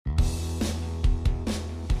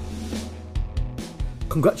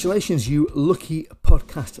Congratulations, you lucky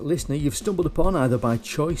podcast listener. You've stumbled upon, either by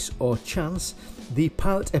choice or chance, the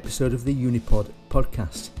pilot episode of the UniPod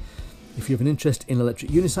podcast. If you have an interest in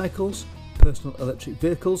electric unicycles, personal electric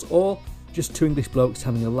vehicles, or just two English blokes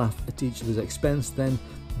having a laugh at each other's expense, then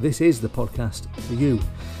this is the podcast for you.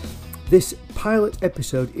 This pilot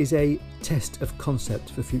episode is a test of concept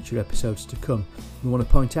for future episodes to come. We want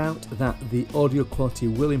to point out that the audio quality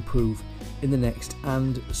will improve in the next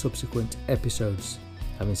and subsequent episodes.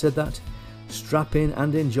 Having said that, strap in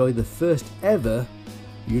and enjoy the first ever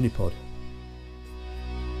UniPod.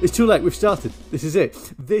 It's too late, we've started. This is it.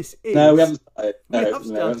 This is... No, we haven't started. We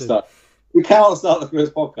haven't started. We cannot start the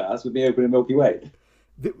first podcast with me opening Milky Way.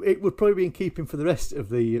 It would probably be in keeping for the rest of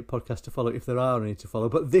the podcast to follow, if there are any to follow.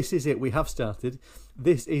 But this is it. We have started.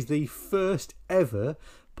 This is the first ever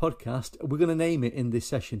podcast. We're going to name it in this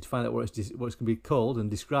session to find out what it's going to be called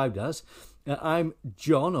and described as. I'm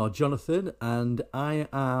John, or Jonathan, and I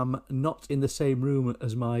am not in the same room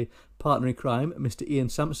as my partner in crime, Mr. Ian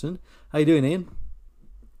Sampson. How you doing, Ian?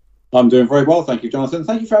 I'm doing very well, thank you, Jonathan.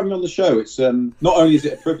 Thank you for having me on the show. It's not only is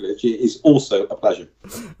it a privilege, it is also a pleasure.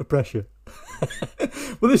 A pressure.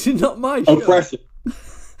 Well, this is not my show. Oh, pressure.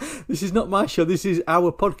 This is not my show. This is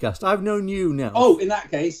our podcast. I've known you now. Oh, in that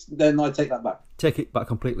case, then I take that back. Take it back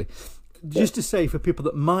completely. Just to say, for people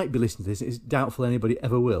that might be listening to this, it's doubtful anybody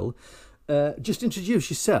ever will, just introduce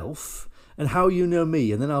yourself and how you know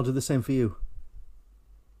me, and then I'll do the same for you.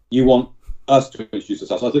 You want us to introduce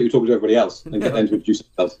ourselves? I thought you were talking to everybody else and get them to introduce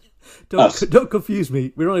themselves. Don't confuse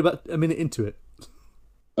me. We're only about a minute into it.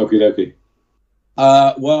 Okay.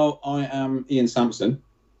 Well, I am Ian Sampson,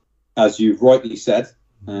 as you've rightly said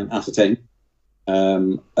and ascertained,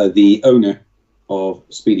 the owner of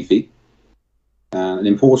Speedy Feet and an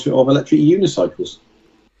importer of electric unicycles.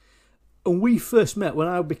 And we first met when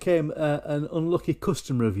I became an unlucky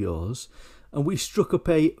customer of yours, and we struck up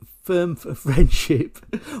a firm friendship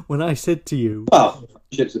when I said to you... Well,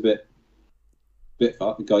 friendship's a bit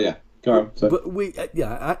far. Yeah. Go on. So. But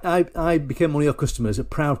I became one of your customers, a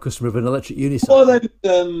proud customer of an electric unicycle.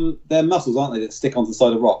 Well, they're muscles, aren't they, that stick onto the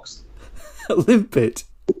side of rocks? Limpet.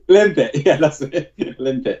 Limpet, yeah, that's it.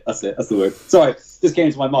 Limpet, that's it. That's the word. Sorry, just came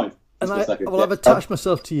into my mind. And I've attached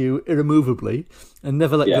myself to you irremovably and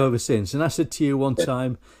never let go ever since. And I said to you one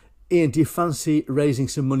time, Ian, do you fancy raising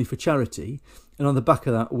some money for charity? And on the back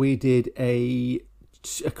of that, we did a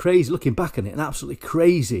crazy, looking back on it, an absolutely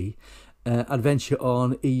crazy adventure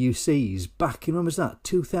on EUCs back in, when was that,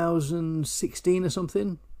 2016 or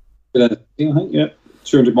something? I think, yeah.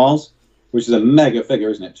 200 miles, which is a mega figure,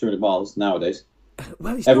 isn't it? 200 miles nowadays.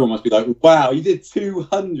 Well, everyone must be like, wow, you did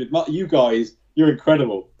 200 miles. You guys, you're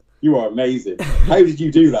incredible. You are amazing. How did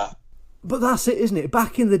you do that? But that's it, isn't it?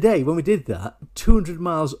 Back in the day when we did that, 200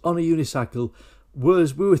 miles on a unicycle we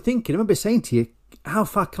were thinking, I remember saying to you, how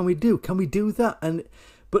far can we do? Can we do that?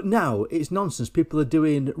 But now it's nonsense. People are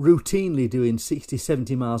routinely doing 60,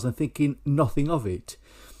 70 miles and thinking nothing of it.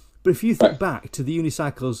 But if you think back to the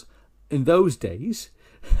unicycles in those days,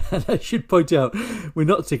 and I should point out, we're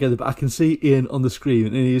not together, but I can see Ian on the screen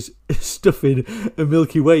and he's stuffing a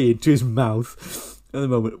Milky Way into his mouth at the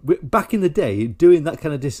moment. Back in the day, doing that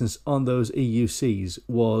kind of distance on those EUCs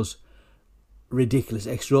was ridiculous,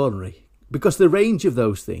 extraordinary, because the range of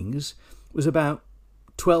those things was about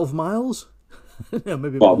 12 miles. No,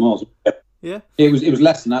 maybe 12 miles. Yeah. It was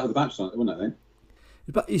less than that with the batteries on it, wasn't it, I think?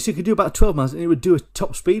 But you could do about 12 miles, and it would do a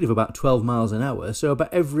top speed of about 12 miles an hour. So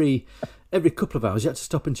about every couple of hours, you had to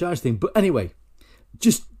stop and charge things. But anyway,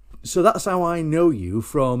 so that's how I know you,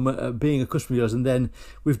 from being a customer of yours. And then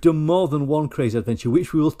we've done more than one crazy adventure,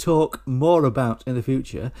 which we will talk more about in the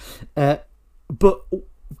future. But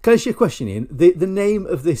can I ask you a question, Ian? The name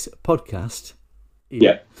of this podcast, Ian,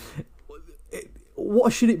 yeah.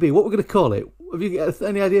 What should it be? What we're going to call it? Have you got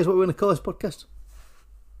any ideas what we're going to call this podcast?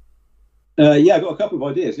 Yeah, I've got a couple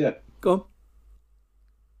of ideas, yeah. Go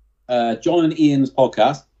on. John and Ian's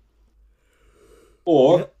podcast.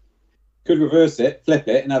 Or could reverse it, flip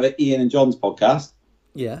it, and have it Ian and John's podcast.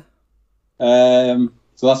 Yeah. So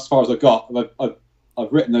that's as far as I've got.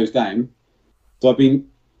 I've written those down. So I've been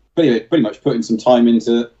pretty much putting some time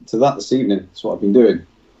into that this evening. That's what I've been doing.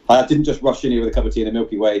 I didn't just rush in here with a cup of tea and a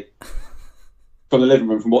Milky Way from the living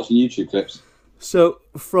room from watching YouTube clips. So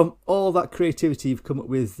from all that creativity, you've come up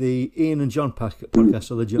with the Ian and John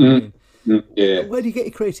podcast, or the John Ian. Yeah. Where do you get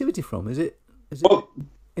your creativity from? Is it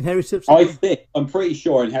inherited? I'm pretty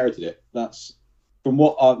sure I inherited it. That's from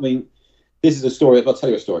what I mean. This is a story. I'll tell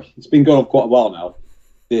you a story. It's been going on quite a while now.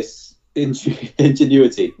 This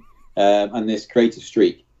ingenuity and this creative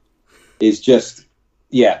streak is just,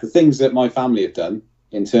 the things that my family have done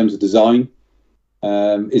in terms of design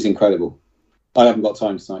is incredible. I haven't got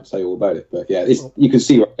time tonight to tell you all about it, but yeah, you can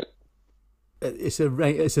see right. It's a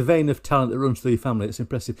vein of talent that runs through your family. It's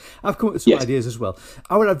impressive. I've come up with some ideas as well.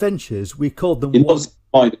 Our adventures, we called them. Not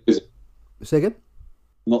mine, is it? Say again?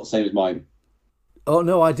 Not the same as mine. Oh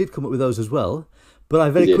no, I did come up with those as well, but I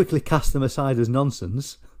very quickly cast them aside as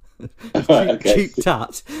nonsense, cheap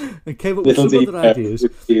tat, and came up with some other ideas.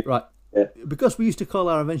 Right. Yeah. Because we used to call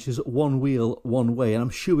our adventures One Wheel, One Way, and I'm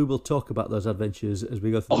sure we will talk about those adventures as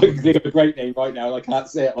we go through. I can think of a great name right now, and I can't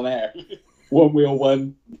say it on air. One Wheel,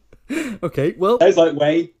 One. Okay, well... It's like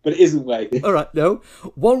way, but it isn't way. All right, no.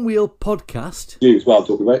 One Wheel Podcast. You as well, I'm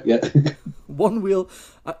talking about, yeah. One Wheel...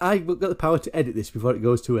 I've got the power to edit this before it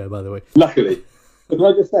goes to air, by the way. Luckily. Can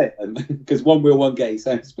I just say it then? Because One Wheel, One Gay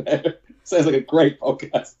sounds better. Sounds like a great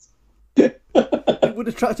podcast. It would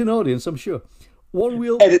attract an audience, I'm sure. One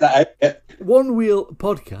Wheel... Edit that out, yeah. One Wheel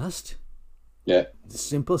Podcast. Yeah.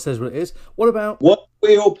 Simple, says what it is. What about... One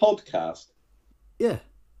Wheel Podcast? Yeah.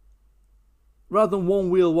 Rather than One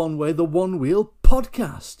Wheel, One Way, the One Wheel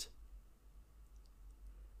Podcast.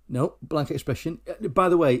 No, blank expression. By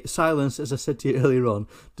the way, silence, as I said to you earlier on,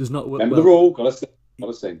 does not work. Remember the rule, gotta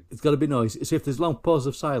sing. It's got to be noise. So if there's long pause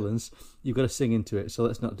of silence, you've got to sing into it. So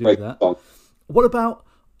let's not do Great that. song. What about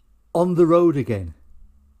On the Road Again?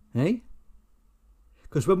 Hey?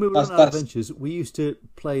 Because when we were on our adventures, we used to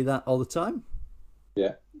play that all the time.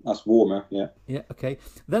 Yeah, that's warmer, yeah. Yeah, okay.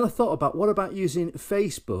 Then I thought about, what about using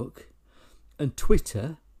Facebook and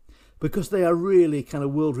Twitter, because they are really kind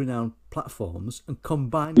of world-renowned platforms, and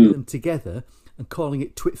combining them together and calling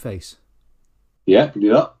it Twitface? Yeah, can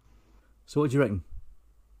do that. So what do you reckon?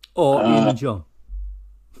 Or Ian and John?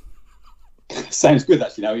 Sounds good,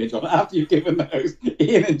 actually, now, Ian and John. After you've given those,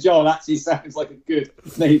 Ian and John actually sounds like a good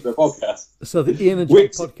name for a podcast. So the Ian and John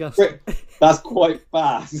podcast. That's quite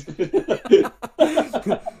fast.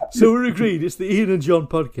 So we're agreed, it's the Ian and John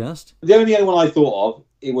podcast. The only other one I thought of,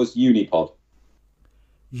 it was UniPod.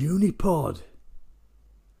 UniPod.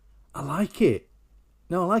 I like it.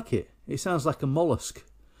 No, I like it. It sounds like a mollusk.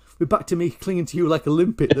 We're back to me clinging to you like a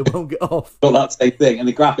limpet that won't get off. Got that same thing, and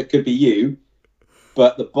the graphic could be you,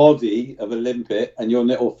 but the body of a limpet and your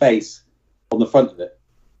little face on the front of it.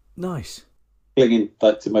 Nice. Clinging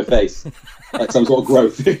to my face, like some sort of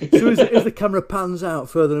growth. So as the camera pans out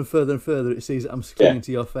further and further and further, it sees that I'm clinging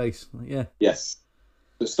to your face. Yeah. Yes.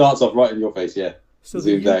 It starts off right in your face, yeah. So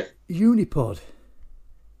zoomed out. UniPod.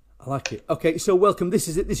 I like it. Okay, so welcome. This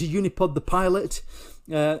is it. This is UniPod, the pilot.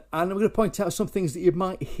 And I'm going to point out some things that you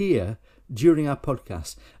might hear during our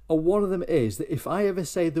podcast. And one of them is that if I ever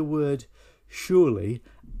say the word surely,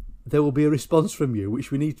 there will be a response from you,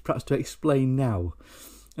 which we need perhaps to explain now.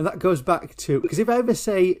 And that goes back to... Because if I ever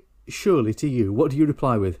say surely to you, what do you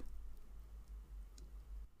reply with?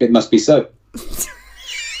 It must be so.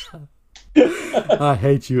 I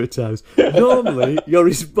hate you at times. Normally, your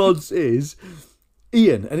response is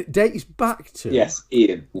Ian, and it dates back to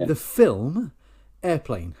Ian, the film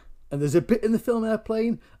Airplane. And there's a bit in the film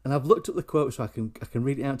Airplane, and I've looked at the quote so I can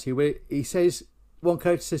read it out to you. Where he says, one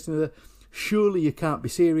character says to another, "Surely you can't be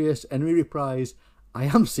serious," and he replies, "I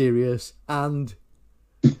am serious," and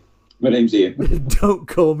my name's Ian. Don't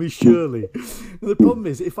call me Shirley. And the problem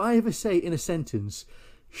is, if I ever say in a sentence,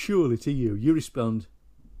 surely to you, you respond,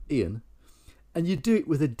 Ian, and you do it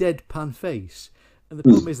with a deadpan face. And the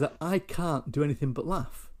problem is that I can't do anything but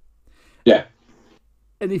laugh. Yeah.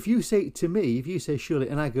 And if you say it to me, if you say surely,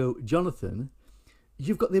 and I go, Jonathan,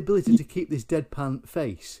 you've got the ability to keep this deadpan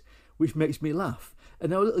face, which makes me laugh.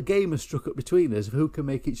 And now a little game has struck up between us of who can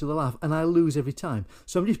make each other laugh, and I lose every time.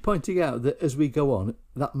 So I'm just pointing out that as we go on,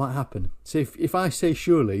 that might happen. So if I say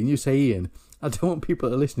surely and you say Ian, I don't want people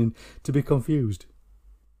that are listening to be confused.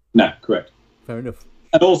 No, correct. Fair enough.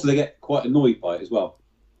 And also they get quite annoyed by it as well.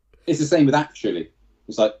 It's the same with actually.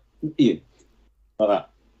 It's like, Ian, like that.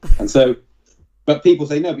 And so, but people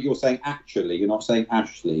say, no, but you're saying actually, you're not saying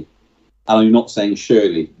Ashley, and you're not saying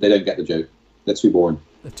Shirley. They don't get the joke. They're too boring.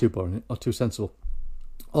 They're too boring, or too sensible,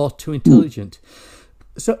 or too intelligent.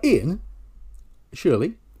 So, Ian,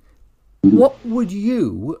 Shirley, what would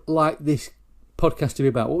you like this podcast to be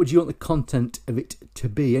about? What would you want the content of it to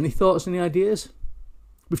be? Any thoughts, any ideas?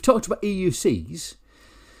 We've talked about EUCs.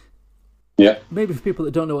 Yeah. Maybe for people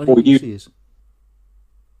that don't know what an EUC is.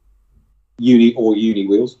 Uni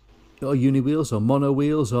wheels. Or uni wheels, or mono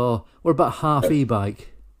wheels, or what about half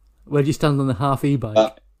e-bike? Where do you stand on the half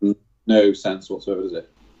e-bike? No sense whatsoever, does it?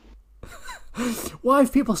 Why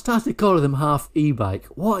have people started calling them half e-bike?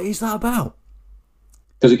 What is that about?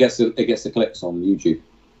 Because it gets the clicks on YouTube.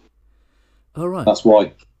 Oh, right. That's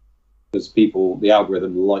why. Because people, the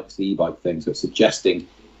algorithm likes the e-bike thing, so it's suggesting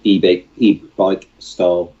e-bike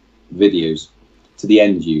style videos to the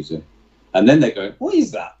end user. And then they go, what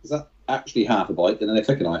is that? Is that actually half a bike? And then they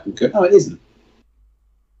click on it and go, oh, it isn't.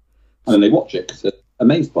 And then they watch it because they're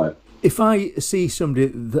amazed by it. If I see somebody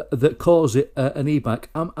that calls it an e-bike,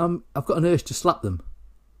 I've got an urge to slap them.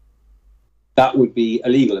 That would be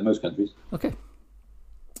illegal in most countries. Okay.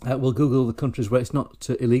 We'll Google the countries where it's not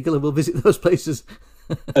illegal and we'll visit those places.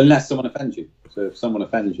 Unless someone offends you. So if someone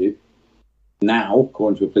offends you, now,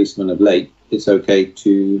 according to a policeman of late, it's okay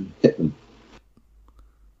to hit them.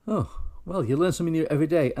 Oh, well, you learn something new every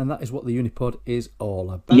day, and that is what the UniPod is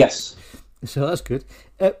all about. Yes. So that's good.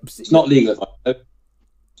 It's not legal advice, though.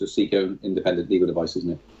 To seek your own independent legal advice,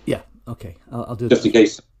 isn't it? Yeah, okay. I'll do that. Just in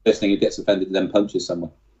case listening, who gets offended and then punches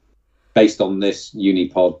someone. Based on this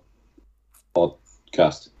UniPod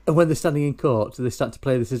podcast. And when they're standing in court, do they start to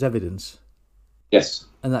play this as evidence? Yes.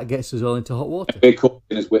 And that gets us all into hot water. We're called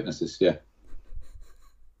in as witnesses, yeah.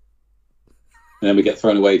 And then we get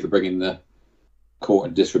thrown away for bringing the court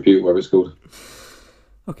and disrepute, whatever it's called.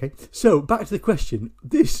 Okay, so back to the question.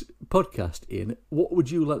 This podcast, Ian, what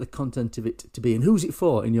would you like the content of it to be? And who's it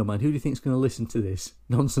for, in your mind? Who do you think is going to listen to this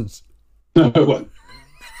nonsense? No one.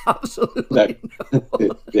 Absolutely no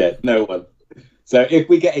one. Yeah, no one. So if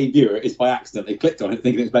we get a viewer, it's by accident. They clicked on it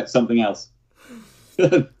thinking it's about something else.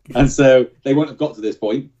 And so they won't have got to this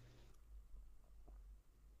point.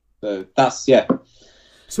 So that's, yeah.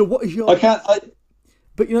 So what is your...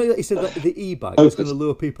 But you know, like you said, like the e-bike is going to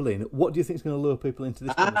lure people in. What do you think is going to lure people into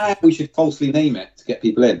this? We should falsely name it to get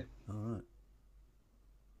people in. All right.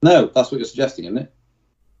 No, that's what you're suggesting, isn't it?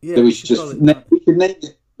 Yeah. So we should name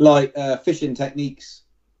it like Fishing Techniques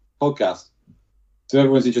Podcast. So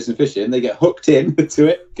everyone's interested in fishing, they get hooked in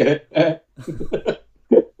to it,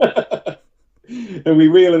 and we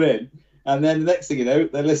reel them in, and then the next thing you know,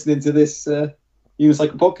 they're listening to this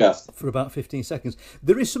Unicycle podcast for about 15 seconds.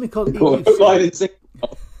 There is something called EUC.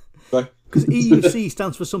 Because EUC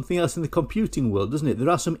stands for something else in the computing world, doesn't it? There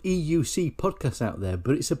are some EUC podcasts out there,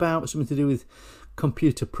 but it's about something to do with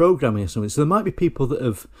computer programming or something. So there might be people that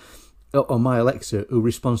have, on my Alexa, who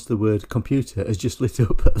responds to the word computer, has just lit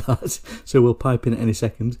up at that. So we'll pipe in at any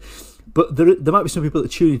second. But there might be some people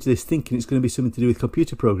that tune into this thinking it's going to be something to do with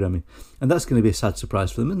computer programming. And that's going to be a sad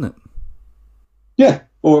surprise for them, isn't it? Yeah,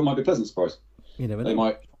 or it might be a pleasant surprise. You never know. They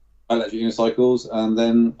might electric unicycles and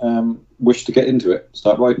then wish to get into it,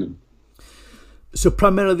 start riding them. So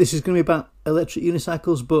primarily this is going to be about electric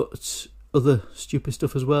unicycles, but other stupid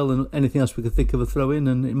stuff as well, and anything else we could think of a throw in,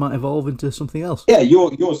 and it might evolve into something else. Yeah,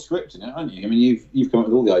 you're scripting it, aren't you? I mean, you've come up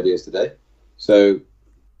with all the ideas today, so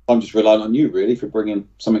I'm just relying on you really for bringing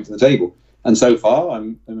something to the table. And so far,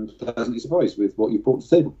 I'm pleasantly surprised with what you brought to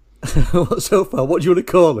the table. So far, what do you want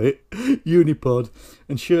to call it? Unipod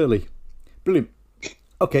and Shirley. Brilliant.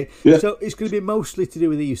 Okay, yeah. So it's going to be mostly to do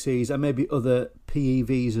with EUCs and maybe other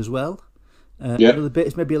PEVs as well. Other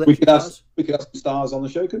bits, maybe electric cars. We could have some stars on the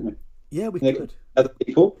show, couldn't we? Yeah, we could. Other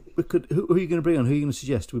people. We could. Who are you going to bring on? Who are you going to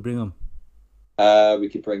suggest we bring on? We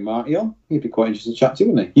could bring Marty on. He'd be quite interesting to chat to,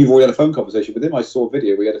 wouldn't he? You've already had a phone conversation with him. I saw a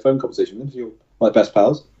video where you had a phone conversation with him. So you're like best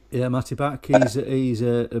pals. Yeah, Matty Back. He's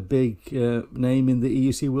a big name in the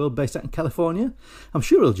EUC world, based out in California. I'm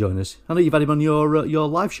sure he'll join us. I know you've had him on your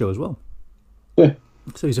live show as well. Yeah.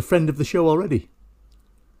 So he's a friend of the show already.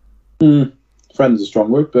 Friend's a strong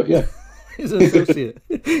word, but yeah. He's an associate.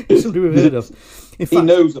 He's somebody we've heard of. In fact, he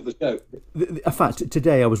knows of the show. In fact,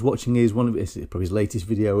 today I was watching probably his latest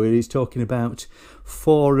video where he's talking about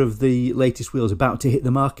 4 of the latest wheels about to hit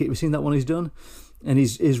the market. Have you seen that one he's done? And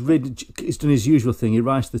he's done his usual thing. He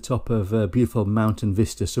rides to the top of a beautiful mountain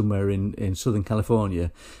vista somewhere in Southern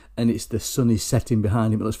California, and the sun is setting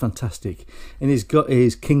behind him. It looks fantastic. And he's got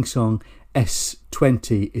his Kingsong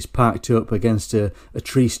S20 is parked up against a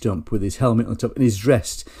tree stump with his helmet on top, and he's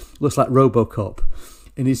dressed, looks like RoboCop,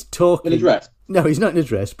 and he's talking. In a dress? No, he's not in a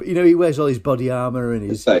dress, but he wears all his body armour and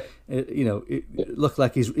his, it looked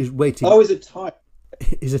like he's waiting. Oh, his attire.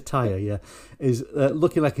 His attire, yeah, is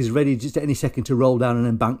looking like he's ready just at any second to roll down an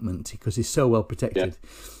embankment because he's so well protected.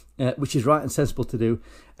 Yeah. Which is right and sensible to do.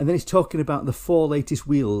 And then he's talking about the 4 latest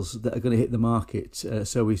wheels that are going to hit the market.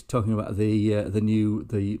 So he's talking about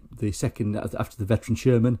the second after the veteran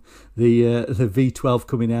Sherman, the V12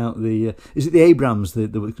 coming out. Is it the Abrams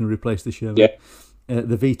that was going to replace the Sherman? Yeah.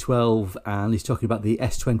 The V12, and he's talking about the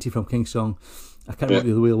S20 from Kingsong. I can't remember what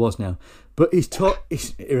the other wheel was now, but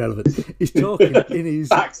it's irrelevant. He's talking in his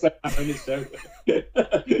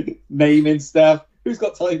naming stuff. Who's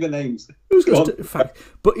got time for names?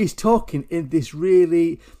 But he's talking in this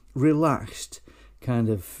really relaxed kind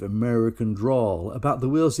of American drawl about the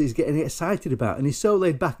wheels that he's getting excited about, and he's so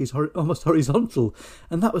laid back, he's almost horizontal,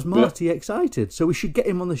 and that was Marty excited. So we should get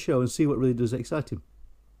him on the show and see what really does excite him.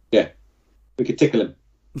 Yeah, we could tickle him.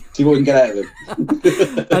 See what we can get out of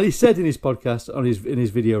him. And he said in his podcast, in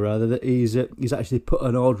his video rather, that he's actually put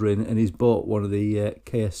an order in and he's bought one of the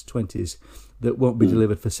KS20s that won't be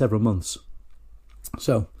delivered for several months.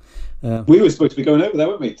 So we were supposed to be going over there,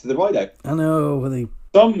 weren't we, to the ride out? I know.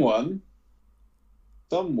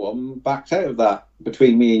 Someone backed out of that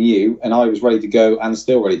between me and you, and I was ready to go and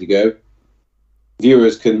still ready to go.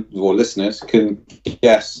 Viewers or listeners can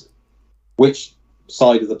guess which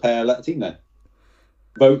side of the pair let the team down.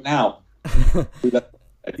 Vote now.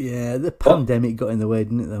 Yeah, the pandemic got in the way,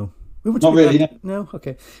 didn't it, though? Not really. No?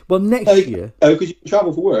 Okay. Well, next year... Oh, because you can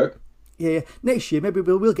travel for work. Yeah. Next year, maybe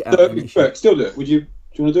we'll get out there next year. Still do it. Do you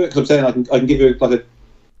want to do it? Because I'm saying I can give you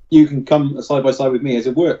you can come side by side with me as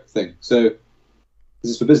a work thing. So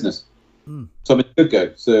this is for business. So I mean, you could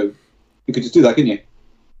go. So you could just do that, couldn't you?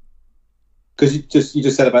 Because you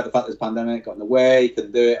just said about the fact that this pandemic got in the way, you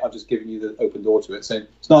couldn't do it. I've just given you the open door to it, so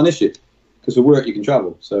it's not an issue. Because for work you can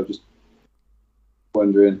travel. So I'm just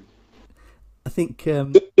wondering. I think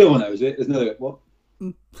no one knows it. There's another what?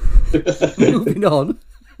 Moving on.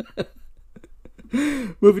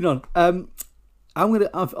 Moving on.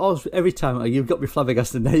 Every time you've got me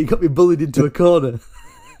flabbergasted now. You've got me bullied into a corner.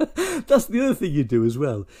 That's the other thing you do as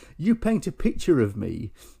well. You paint a picture of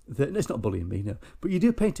me. It's not bullying me, no. But you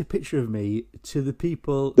do paint a picture of me to the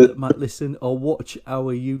people that might listen or watch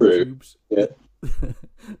our YouTubes. Yeah.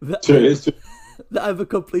 that I'm a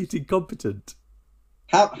complete incompetent.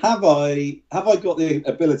 Have I got the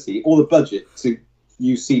ability or the budget to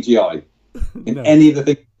use CGI in any of the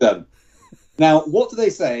things you've done? Now, what do they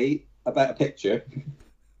say about a picture?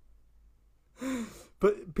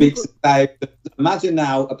 But people... imagine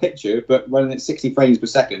now a picture, but running at 60 frames per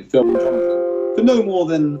second, filming Jonathan for no more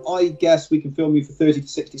than, I guess, we can film you for 30 to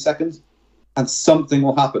 60 seconds, and something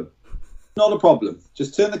will happen. Not a problem.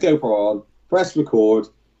 Just turn the GoPro on, press record.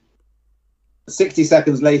 60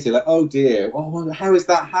 seconds later, like, oh dear, how has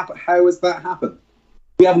that happened? How has that happened?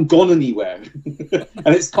 We haven't gone anywhere.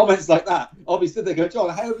 And it's comments like that. Obviously, they go, John,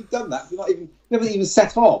 how have you done that? You haven't even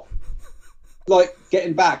set off. Like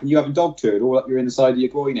getting back and you have a dog turd all up your inside of your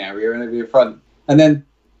groin area and over your front. And then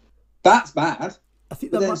that's bad. I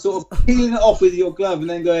think that sort of peeling it off with your glove and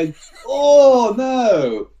then going, oh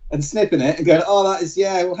no, and snipping it and going, oh, that is,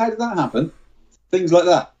 well, how did that happen? Things like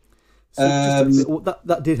that. So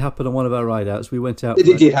that did happen on one of our ride-outs. We went out.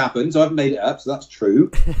 It did happen, so I've made it up, so that's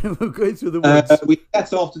true. We're going through the woods. We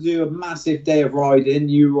set off to do a massive day of riding.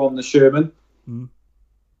 You were on the Sherman.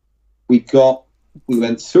 We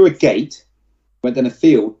went through a gate, went down a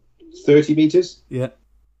field, 30 metres,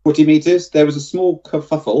 40 metres. There was a small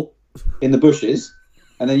kerfuffle in the bushes,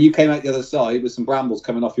 and then you came out the other side with some brambles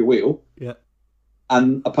coming off your wheel,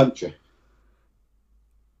 and a puncture.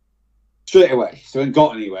 Straight away, so I hadn't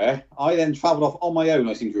got anywhere. I then travelled off on my own,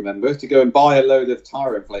 I seem to remember, to go and buy a load of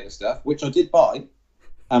tyre inflator stuff, which I did buy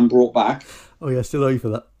and brought back. Oh yeah, still owe you for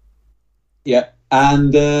that. Yeah,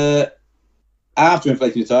 and after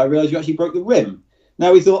inflating the tyre, I realised you actually broke the rim.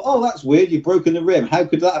 Now we thought, oh, that's weird, you've broken the rim. How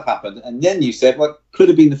could that have happened? And then you said, well, it could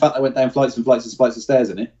have been the fact I went down flights and flights and flights of stairs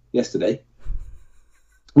in it yesterday.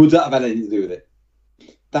 Would that have had anything to do with it?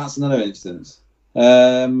 That's another instance.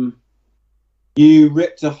 You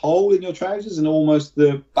ripped a hole in your trousers and almost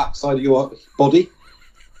the backside of your body.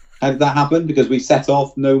 How did that happen? Because we set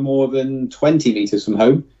off no more than 20 metres from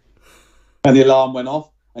home. And the alarm went off.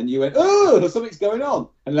 And you went, oh, something's going on.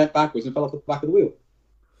 And leant backwards and fell off the back of the wheel.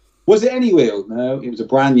 Was it any wheel? No, it was a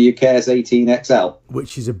brand new KS18 XL.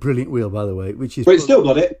 Which is a brilliant wheel, by the way. But it's still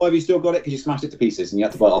got it. Why have you still got it? Because you smashed it to pieces and you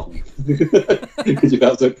had to buy it off me. Because you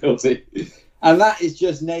felt so guilty. And that is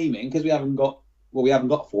just naming, because we haven't got a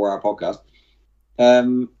 4-hour podcast.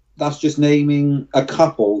 That's just naming a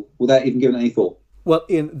couple without even giving it any thought. Well,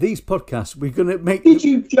 Ian, these podcasts, we're going to make... Did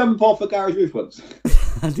you jump off a garage roof once?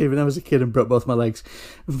 I did when I was a kid and broke both my legs.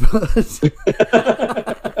 But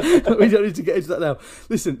we don't need to get into that now.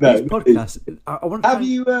 Listen, these podcasts... Are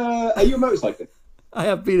you a motorcyclist? I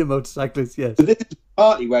have been a motorcyclist, yes. So this is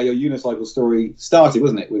partly where your unicycle story started,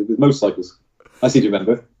 wasn't it? With motorcycles. I seem to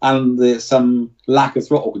remember. And there's some lack of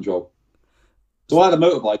throttle control. So I had a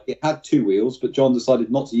motorbike. It had 2 wheels, but John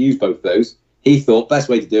decided not to use both of those. He thought best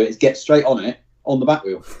way to do it is get straight on it on the back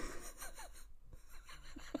wheel.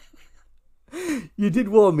 You did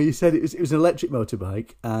warn me. You said it was an electric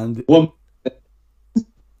motorbike, and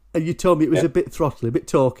you told me it was a bit throttly, a bit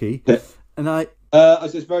torquey, and I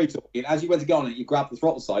was just very torquey. And as you went to go on it, you grabbed the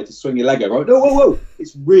throttle side to swing your leg over. I went, whoa,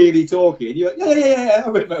 it's really torquey. And you went, yeah, I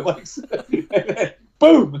went motorbikes.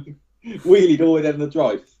 Boom, wheelied all the way down the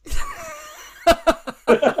drive.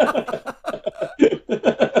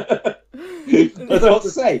 I don't know what to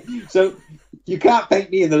say. So You can't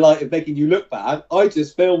paint me in the light of making you look bad. I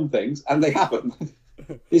just film things and they happen.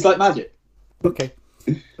 It's like magic. Okay,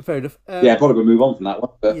 fair enough. Yeah, probably we'll move on from that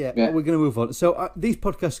one. But, yeah, we're going to move on. So these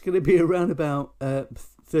podcasts are going to be around about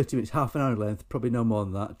 30 minutes, half an hour length, probably no more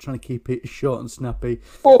than that. Trying to keep it short and snappy.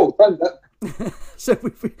 Oh, thank that. So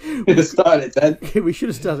we started at 10. We should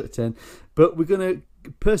have started at 10, but we're going to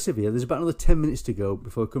persevere. There's about another 10 minutes to go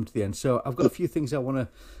before we come to the end. So I've got a few things I want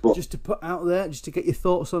to just to put out there, just to get your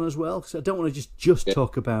thoughts on as well. So I don't want to just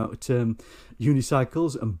talk about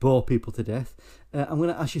unicycles and bore people to death. I'm going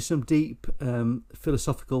to ask you some deep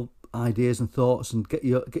philosophical ideas and thoughts, and get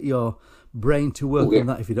your brain to work on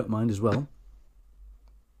that, if you don't mind as well.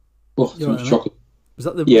 Oh, too much chocolate. Was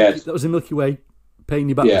that that was the Milky Way paying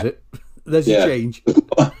you back? Was it? There's your change.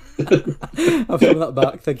 I've thrown that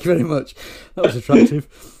back. Thank you very much. That was attractive.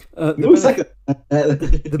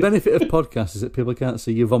 The benefit of podcasts is that people can't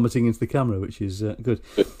see you vomiting into the camera, which is good.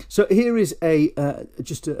 So here is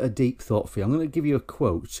just a deep thought for you. I'm going to give you a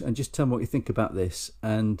quote and just tell me what you think about this,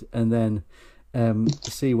 and then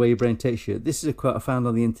see where your brain takes you. This is a quote I found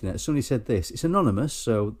on the internet. Somebody said this. It's anonymous,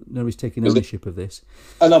 so nobody's taking ownership of this.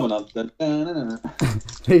 Anonymous.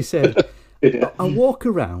 They said, I walk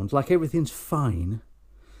around like everything's fine,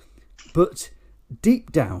 but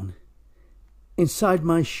deep down, inside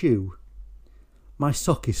my shoe, my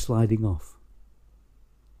sock is sliding off.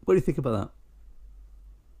 What do you think about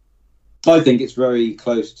that? I think it's very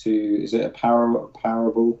close to, is it a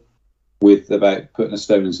parable with about putting a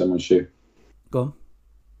stone in someone's shoe? Go on.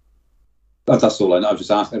 That's all I know. I've just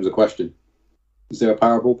asked. It was a question. Is there a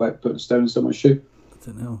parable about putting a stone in someone's shoe? I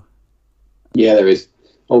don't know. Yeah, there is.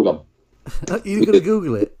 Hold on. You're going to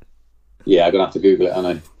Google it? Yeah, I'm going to have to Google it,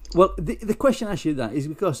 aren't I? Well, the question I ask you that is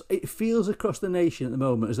because it feels across the nation at the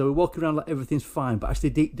moment as though we're walking around like everything's fine, but actually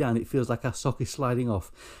deep down it feels like our sock is sliding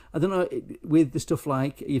off. I don't know, with the stuff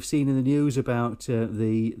like you've seen in the news about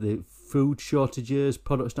the food shortages,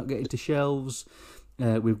 products not getting to shelves,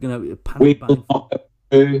 we're going to panic buying.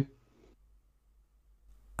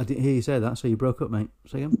 I didn't hear you say that, so you broke up, mate.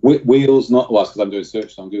 Say again? Wheels not... Well, it's because I'm doing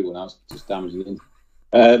searches on Google now. It's just damaging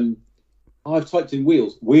it. I've typed in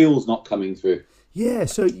wheels. Wheels not coming through. Yeah,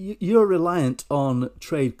 so you're reliant on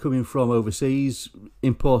trade coming from overseas,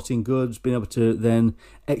 importing goods, being able to then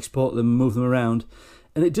export them, move them around.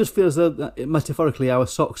 And it just feels that metaphorically our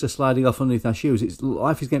socks are sliding off underneath our shoes.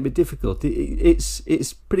 Life is getting a bit difficult.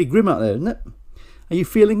 It's pretty grim out there, isn't it? Are you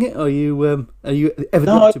feeling it? Or are you ever an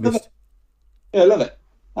optimist? Yeah, I love it.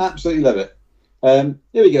 Absolutely love it.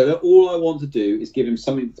 Here we go. All I want to do is give him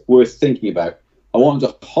something worth thinking about. I want him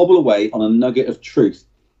to hobble away on a nugget of truth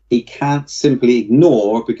he can't simply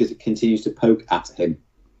ignore because it continues to poke at him.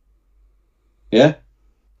 Yeah?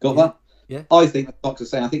 Got that? Yeah. I think the socks are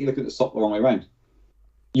saying, I think you're looking at the sock the wrong way around.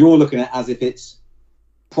 You're looking at it as if it's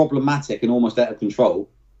problematic and almost out of control.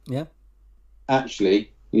 Yeah.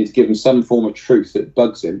 Actually, you need to give him some form of truth that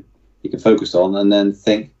bugs him, he can focus on, and then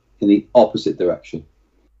think in the opposite direction.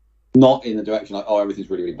 Not in the direction like, oh, everything's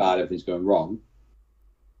really, really bad, everything's going wrong.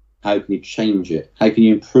 How can you change it? How can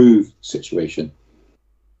you improve the situation?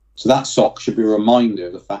 So that sock should be a reminder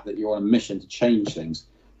of the fact that you're on a mission to change things,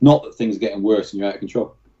 not that things are getting worse and you're out of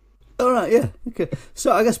control. All right, yeah, okay.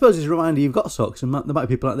 So I suppose it's a reminder you've got socks, and there might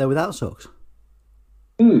be people out there without socks.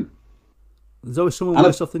 There's always someone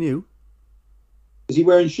worse off than you. Is he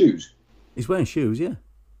wearing shoes? He's wearing shoes, yeah.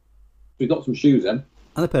 He's got some shoes then.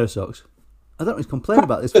 And a pair of socks. I don't know if he's complaining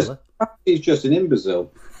about this fella. He's just an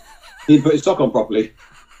imbecile. He didn't put his sock on properly.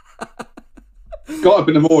 Got up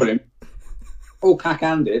in the morning, all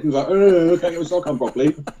cack-handed, and was like, I can't get my sock on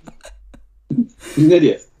properly. He's an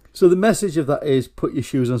idiot. So the message of that is put your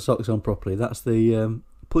shoes and socks on properly. That's the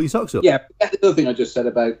pull your socks up. Yeah, the other thing I just said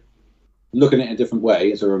about looking at it in a different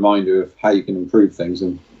way as a reminder of how you can improve things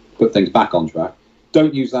and put things back on track.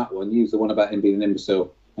 Don't use that one. Use the one about him being an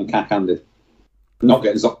imbecile and cack-handed. Not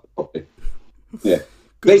getting socks properly. Yeah.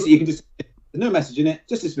 Basically, you can just... There's no message in it.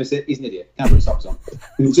 Just dismiss it. He's an idiot. Can't put his socks on.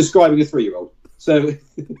 He's describing a 3-year-old. So,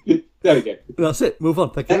 there we go. That's it. Move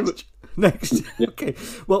on. Thank you very much. Next. Yeah. Okay.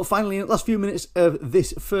 Well, finally, in the last few minutes of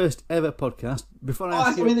this first ever podcast, before I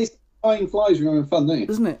ask you... I mean, these flying flies are having fun, don't you?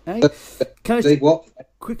 Isn't it, eh? Can I just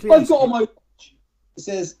quickly I've got on my watch. It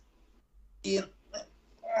says... Ian...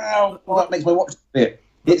 Ow, well, that makes my watch disappear.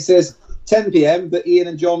 It says 10 p.m, the Ian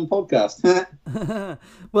and John podcast.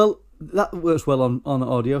 Well... That works well on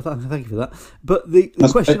audio. Thank you for that. But the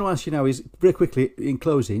question I'll ask you now is, very quickly, in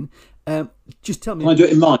closing, just tell me... Can I do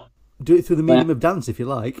it in mine? Do it through the medium of dance if you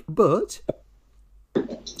like, but...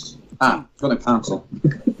 got no pants on.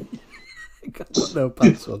 Got no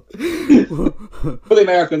pants on. For the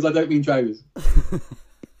Americans, I don't mean trousers.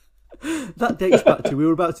 That dates back to we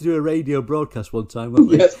were about to do a radio broadcast one time, weren't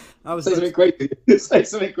we? Yes. I was Say something crazy. Say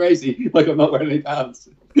something crazy, like I'm not wearing any pants.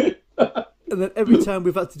 And then every time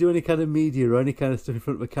we've had to do any kind of media or any kind of stuff in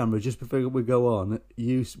front of a camera, just before we go on,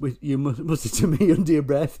 you must have to me under your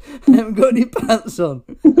breath, I haven't got any pants on.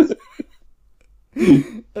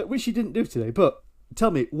 Which you didn't do today, but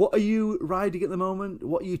tell me, what are you riding at the moment?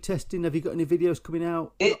 What are you testing? Have you got any videos coming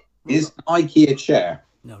out? It is an IKEA chair.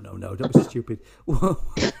 No, don't be stupid.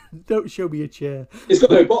 Don't show me a chair. It's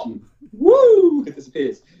got no bottom. Woo! It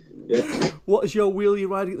disappears. Yeah. What is your wheel you're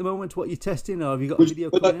riding at the moment? What are you testing, or have you got a video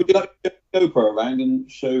coming out? Would you like to GoPro around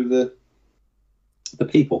and show the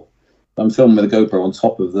people? I'm filming with a GoPro on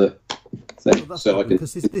top of the thing, Well, so I can.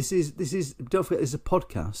 Because this is don't forget, it's a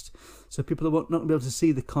podcast, so people are not going to be able to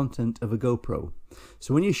see the content of a GoPro.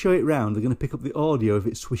 So when you show it round, they're going to pick up the audio if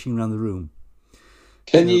it's swishing around the room.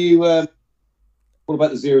 Can you? What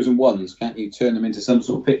about the zeros and ones? Can't you turn them into some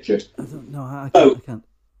sort of picture? I don't know. I can't.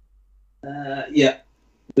 Yeah,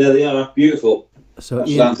 there they are. Beautiful. So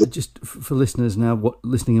Ian, just for listeners now,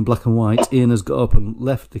 listening in black and white, Ian has got up and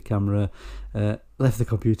left the camera, left the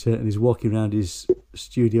computer, and he's walking around his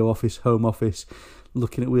studio office, home office,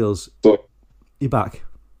 looking at wheels. Sorry. You're back.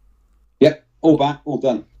 Yep, all back, all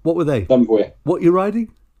done. What were they? Done for you. What you're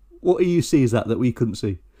riding? What AUC is that we couldn't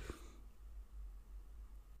see?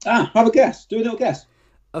 Have a guess. Do a little guess.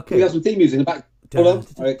 Okay. We have some theme music in the back. Hold on.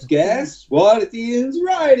 Let's guess what it is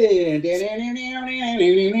riding.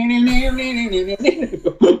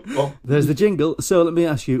 There's the jingle. So let me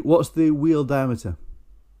ask you, what's the wheel diameter?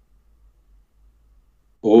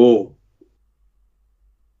 Oh.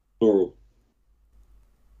 Plural.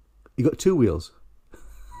 You got two wheels.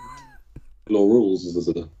 Plurals.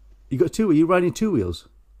 You got two. Are you riding two wheels?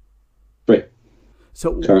 Three.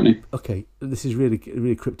 So currently. Okay, this is really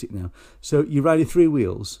cryptic now. So you're riding three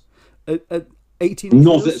wheels at 18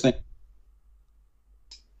 Not wheels? at the same.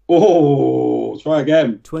 Oh, try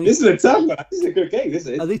again. 20. This is a tough one. This is a good game. This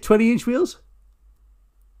is. Are they 20-inch wheels?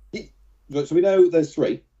 So we know there's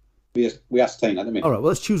three. We ascertain that, didn't we? All right. Well,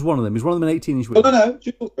 let's choose one of them. Is one of them an 18-inch wheel? Oh, no.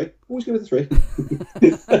 Choose all three. Always go with the three.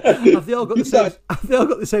 Have they all got the same? Have they all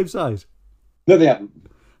got the same size? No, they haven't.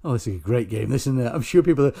 Oh, this is a great game, this, isn't it? I'm sure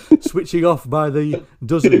people are switching off by the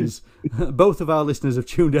dozens. Both of our listeners have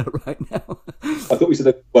tuned out right now. I thought we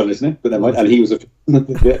said one listener, but never mind. And he was a.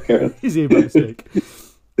 Yeah, Karen. Is he by mistake?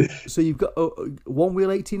 So you've got one wheel,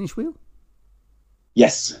 18-inch wheel?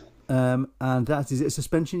 Yes. And is it a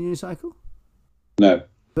suspension unicycle? No.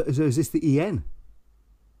 But is this the EN?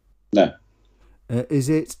 No. Is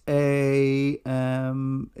it a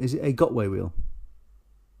Gotway wheel?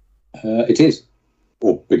 It is.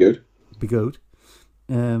 Oh, Bigode. Bigode.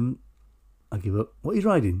 I give up. What are you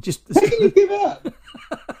riding? Just How can you give up?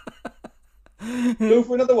 Go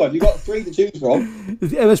for another one. You got three to choose from.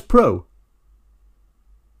 Is it MS Pro?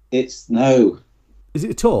 It's no. Is it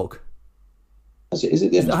a Torque? Is it? Is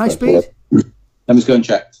it high speed? Let me just go and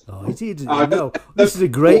check. Oh, he did. No. This is a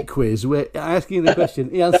great quiz. We're asking the question.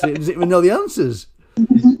 He answers it. Does it even know the answers?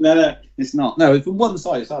 No, it's not. No, from one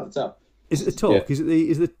side, it's hard to tell. Is it the Torque? Yeah.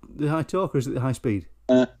 Is it the high torque or is it the high speed?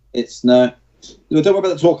 It's no. Don't worry about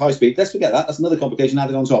the torque high speed. Let's forget that. That's another complication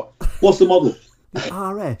added on top. What's the model?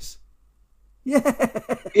 RS. Yeah.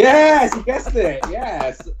 Yes, you guessed it.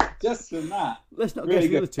 Yes, just from that. Let's not Really guess the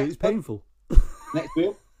good. other two. It's painful. Next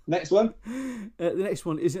wheel. Next one. The next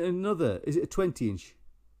one is it another? Is it a 20-inch?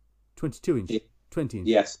 22-inch? 20-inch?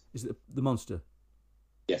 Yes. Is it the Monster?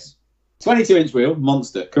 Yes. 22-inch wheel,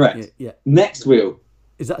 Monster. Correct. Yeah. Next wheel.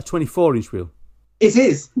 Is that a 24-inch wheel? It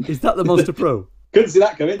is. Is that the Monster Pro? Couldn't see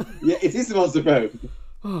that coming. Yeah, it is the Monster Pro.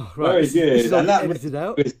 Oh, right. Very good. This is all And that edited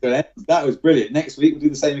out. That was brilliant. Next week we'll do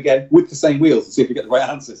the same again with the same wheels and see if we get the right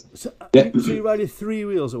answers. So, Yeah. so you riding three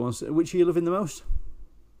wheels at once. Which are you loving the most?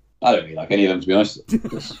 I don't really like any of them, to be honest.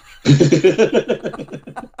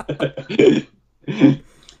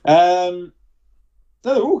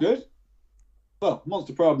 No, they're all good. Well,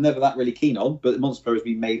 Monster Pro I'm never that really keen on, but the Monster Pro has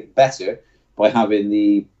been made better by having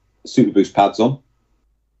the Super Boost pads on,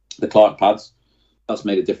 the Clark pads. That's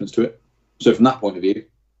made a difference to it. So from that point of view,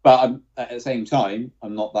 but at the same time,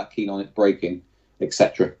 I'm not that keen on it braking,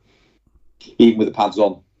 etc. Even with the pads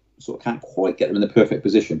on, sort of can't quite get them in the perfect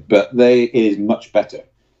position. But it is much better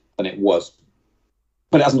than it was.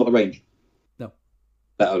 But it hasn't got the range. No.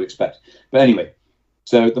 That I would expect. But anyway,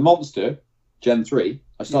 so the Monster Gen 3,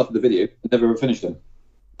 I started the video and never finished them.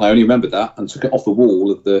 I only remembered that and took it off the wall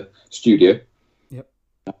of the studio. Yep.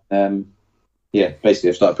 Yeah,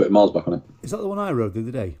 basically I started putting miles back on it. Is that the one I rode the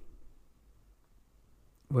other day?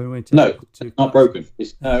 When we went to, No, it's not broken.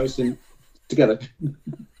 It's in together.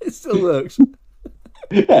 It still works.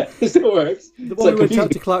 Yeah, it still works. The one we went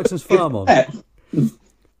out to Clarkson's farm on. Yeah,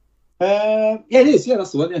 it is. Yeah,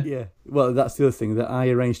 that's the one. Yeah. Yeah. Well, that's the other thing that I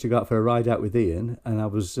arranged to go out for a ride out with Ian, and I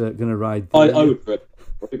was going to ride. I would, but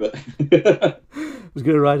I was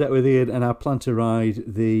going to ride out with Ian, and I plan to ride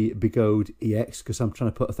the Bigode EX because I'm trying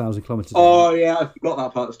to put 1,000 kilometres. Oh yeah, I forgot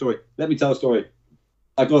that part of the story. Let me tell a story.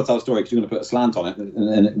 I've got to tell a story because you're going to put a slant on it,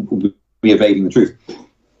 and it will be evading the truth.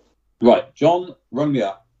 Right, John rung me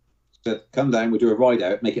up, said, "Come down, we'll do a ride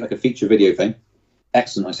out, make it like a feature video thing."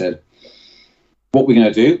 Excellent, I said. What we're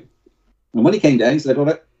going to do? And when he came down, he said, "All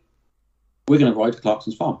right, we're going to ride to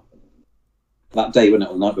Clarkson's farm." That day, wasn't it,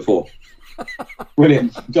 or the night before?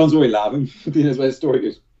 Brilliant. John's already laughing. He knows where the story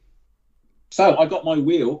goes. So I got my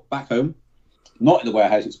wheel back home, not in the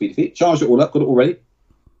warehouse at Speedy Feet, charged it all up, got it all ready.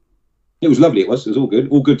 It was lovely, it was all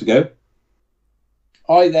good to go.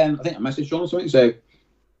 I think I messaged John or something, so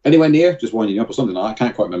anywhere near, just winding you up or something like that, I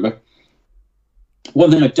can't quite remember.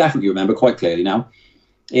 One thing I definitely remember quite clearly now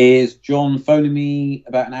is John phoning me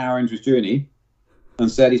about an hour into his journey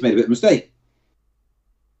and said he's made a bit of a mistake.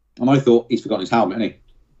 And I thought he's forgotten his helmet, hasn't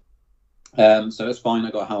he? So that's fine,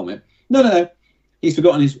 I got a helmet. No. He's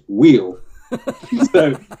forgotten his wheel.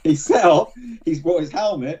 So he set off, he's brought his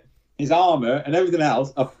helmet, his armour, and everything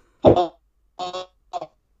else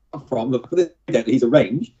from the that he's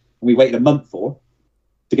arranged, and we waited a month for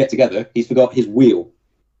to get together. He's forgot his wheel.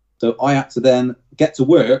 So I had to then get to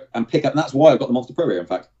work and pick up, and that's why I got the Monster Pro here, in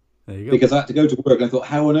fact. There you go. Because I had to go to work, and I thought,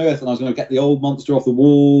 how on earth? And I was going to get the old Monster off the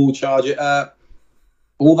wall, charge it up,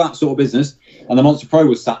 all that sort of business. And the Monster Pro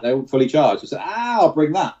was sat there fully charged. I said, I'll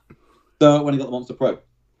bring that. So I went and got the Monster Pro.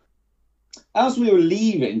 As we were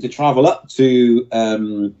leaving to travel up to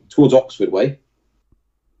towards Oxford way,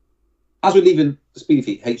 as we're leaving the Speedy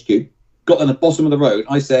Feet HQ, got on the bottom of the road,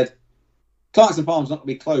 I said, Clarkson Farm's not going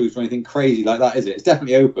to be closed or anything crazy like that, is it? It's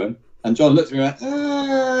definitely open. And John looked at me and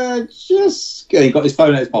went, he got his phone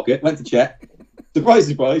out of his pocket, went to check. Surprise,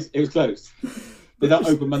 it was closed. They don't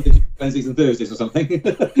open Mondays, Wednesdays and Thursdays or something.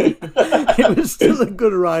 It was still a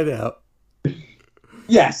good ride out.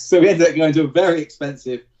 Yes, so we ended up going to a very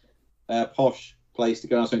expensive, posh place to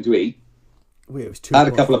go and have something to eat. It was too had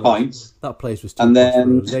a couple of pints. That place was too and posh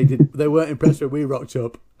then for us. They weren't impressed when we rocked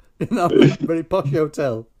up in that very posh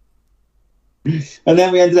hotel. And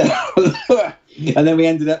then we ended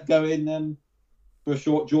up going for a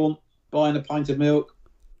short jaunt, buying a pint of milk,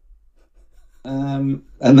 and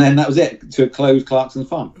then that was it to close Clarkson's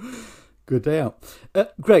Farm. Good day out.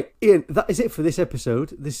 Great, Ian. That is it for this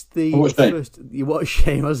episode. What a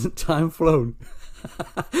shame, hasn't time flown?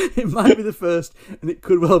 It might be the first, and it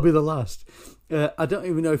could well be the last. I don't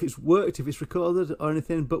even know if it's worked, if it's recorded or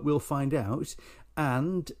anything, but we'll find out.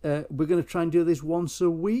 And we're going to try and do this once a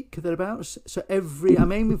week, thereabouts. So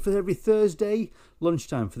I'm aiming for every Thursday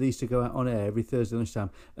lunchtime for these to go out on air, every Thursday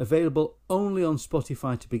lunchtime. Available only on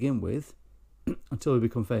Spotify to begin with, until we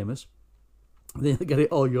become famous. Then you'll get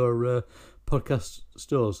it all your podcast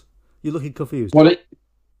stores. You're looking confused. Why don't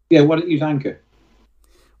you use Anchor?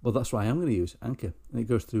 Well, that's why I'm going to use Anchor. And it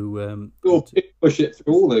goes through... push it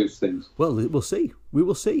through all those things. Well, we'll see. We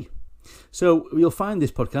will see. So you'll find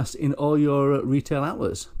this podcast in all your retail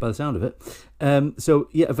outlets, by the sound of it.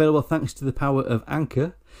 Available thanks to the power of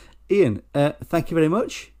Anchor. Ian, thank you very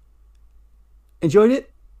much. Enjoyed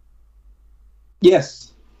it?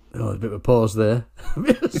 Yes. Oh, there's a bit of a pause there.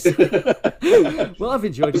 Well, I've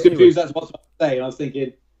enjoyed it. I was confused as to what to say, and I was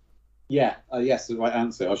thinking, yes, the right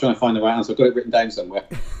answer. I was trying to find the right answer. I've got it written down somewhere.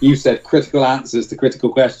 You said critical answers to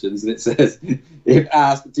critical questions, and it says, if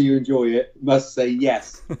asked, do you enjoy it, must say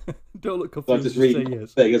yes. Don't look confused. So I just read say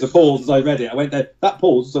yes. There's a pause as I read it. I went down that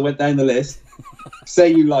pause, so I went down the list. Say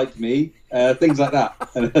you like me, things like that,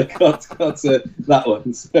 and I got to that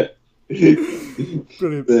one. So.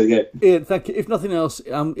 Brilliant. There you go. Ian, thank you. If nothing else,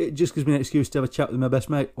 it just gives me an excuse to have a chat with my best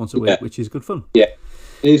mate once a week, which is good fun. Yeah,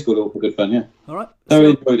 it is good fun. Yeah. All right. I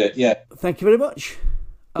enjoyed it. Yeah. Thank you very much.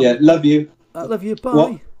 Love you. I love you. Bye.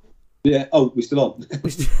 What? Yeah. Oh, we're still on.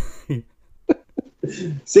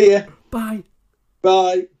 See ya. Bye.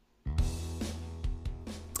 Bye.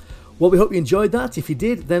 Well, we hope you enjoyed that. If you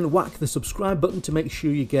did, then whack the subscribe button to make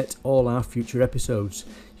sure you get all our future episodes.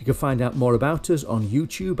 You can find out more about us on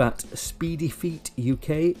YouTube at Speedy Feet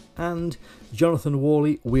UK and Jonathan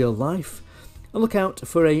Worley Wheel Life. And look out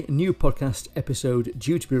for a new podcast episode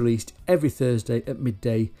due to be released every Thursday at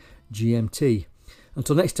midday GMT.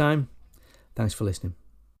 Until next time, thanks for listening.